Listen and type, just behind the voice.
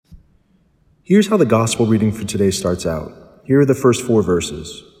Here's how the gospel reading for today starts out. Here are the first 4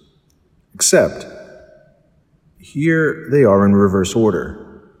 verses. Except, here they are in reverse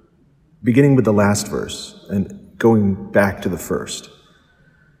order, beginning with the last verse and going back to the first.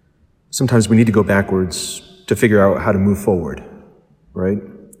 Sometimes we need to go backwards to figure out how to move forward, right?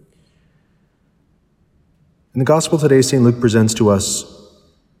 In the gospel today, St. Luke presents to us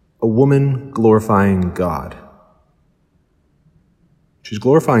a woman glorifying God. She's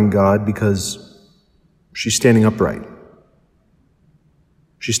glorifying God because she's standing upright.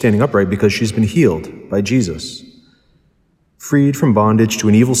 She's standing upright because she's been healed by Jesus, freed from bondage to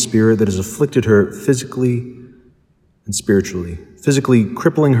an evil spirit that has afflicted her physically and spiritually, physically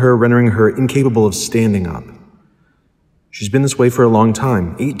crippling her, rendering her incapable of standing up. She's been this way for a long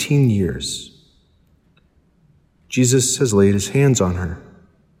time, 18 years. Jesus has laid his hands on her.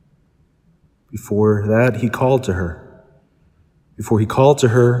 Before that, he called to her. Before he called to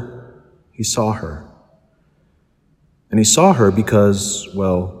her, he saw her. And he saw her because,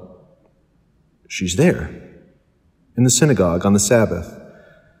 well, she's there in the synagogue on the Sabbath.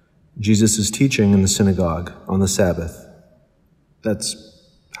 Jesus is teaching in the synagogue on the Sabbath. That's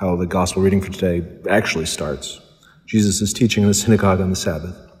how the gospel reading for today actually starts. Jesus is teaching in the synagogue on the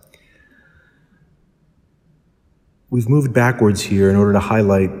Sabbath. We've moved backwards here in order to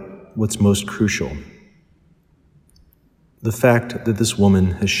highlight what's most crucial. The fact that this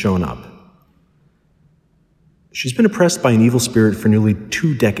woman has shown up. She's been oppressed by an evil spirit for nearly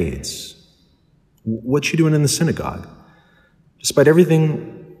 2 decades. What's she doing in the synagogue? Despite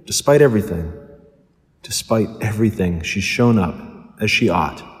everything, she's shown up as she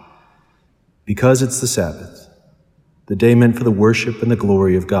ought. Because it's the Sabbath, the day meant for the worship and the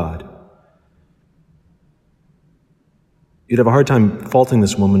glory of God. You'd have a hard time faulting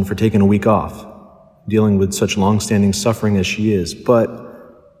this woman for taking a week off, dealing with such long-standing suffering as she is, but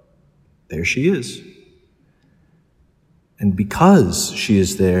there she is. And because she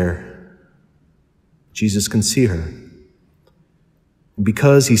is there, Jesus can see her. And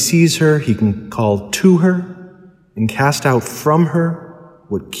because he sees her, he can call to her and cast out from her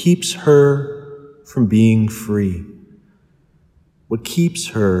what keeps her from being free, what keeps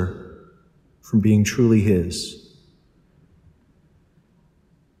her from being truly his.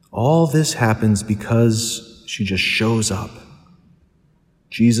 All this happens because she just shows up.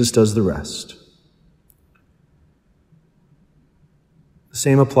 Jesus does the rest. The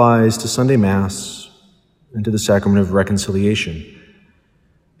same applies to Sunday Mass and to the sacrament of reconciliation.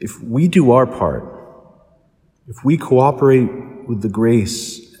 If we do our part, if we cooperate with the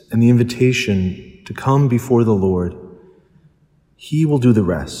grace and the invitation to come before the Lord, he will do the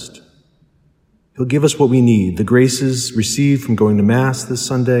rest. He'll give us what we need, the graces received from going to Mass this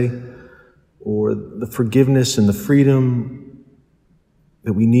Sunday, or the forgiveness and the freedom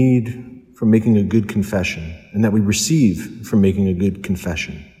that we need from making a good confession, and that we receive from making a good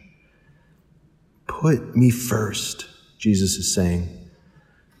confession. Put me first, Jesus is saying.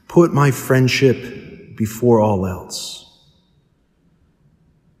 Put my friendship before all else.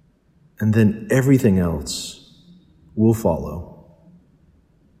 And then everything else will follow.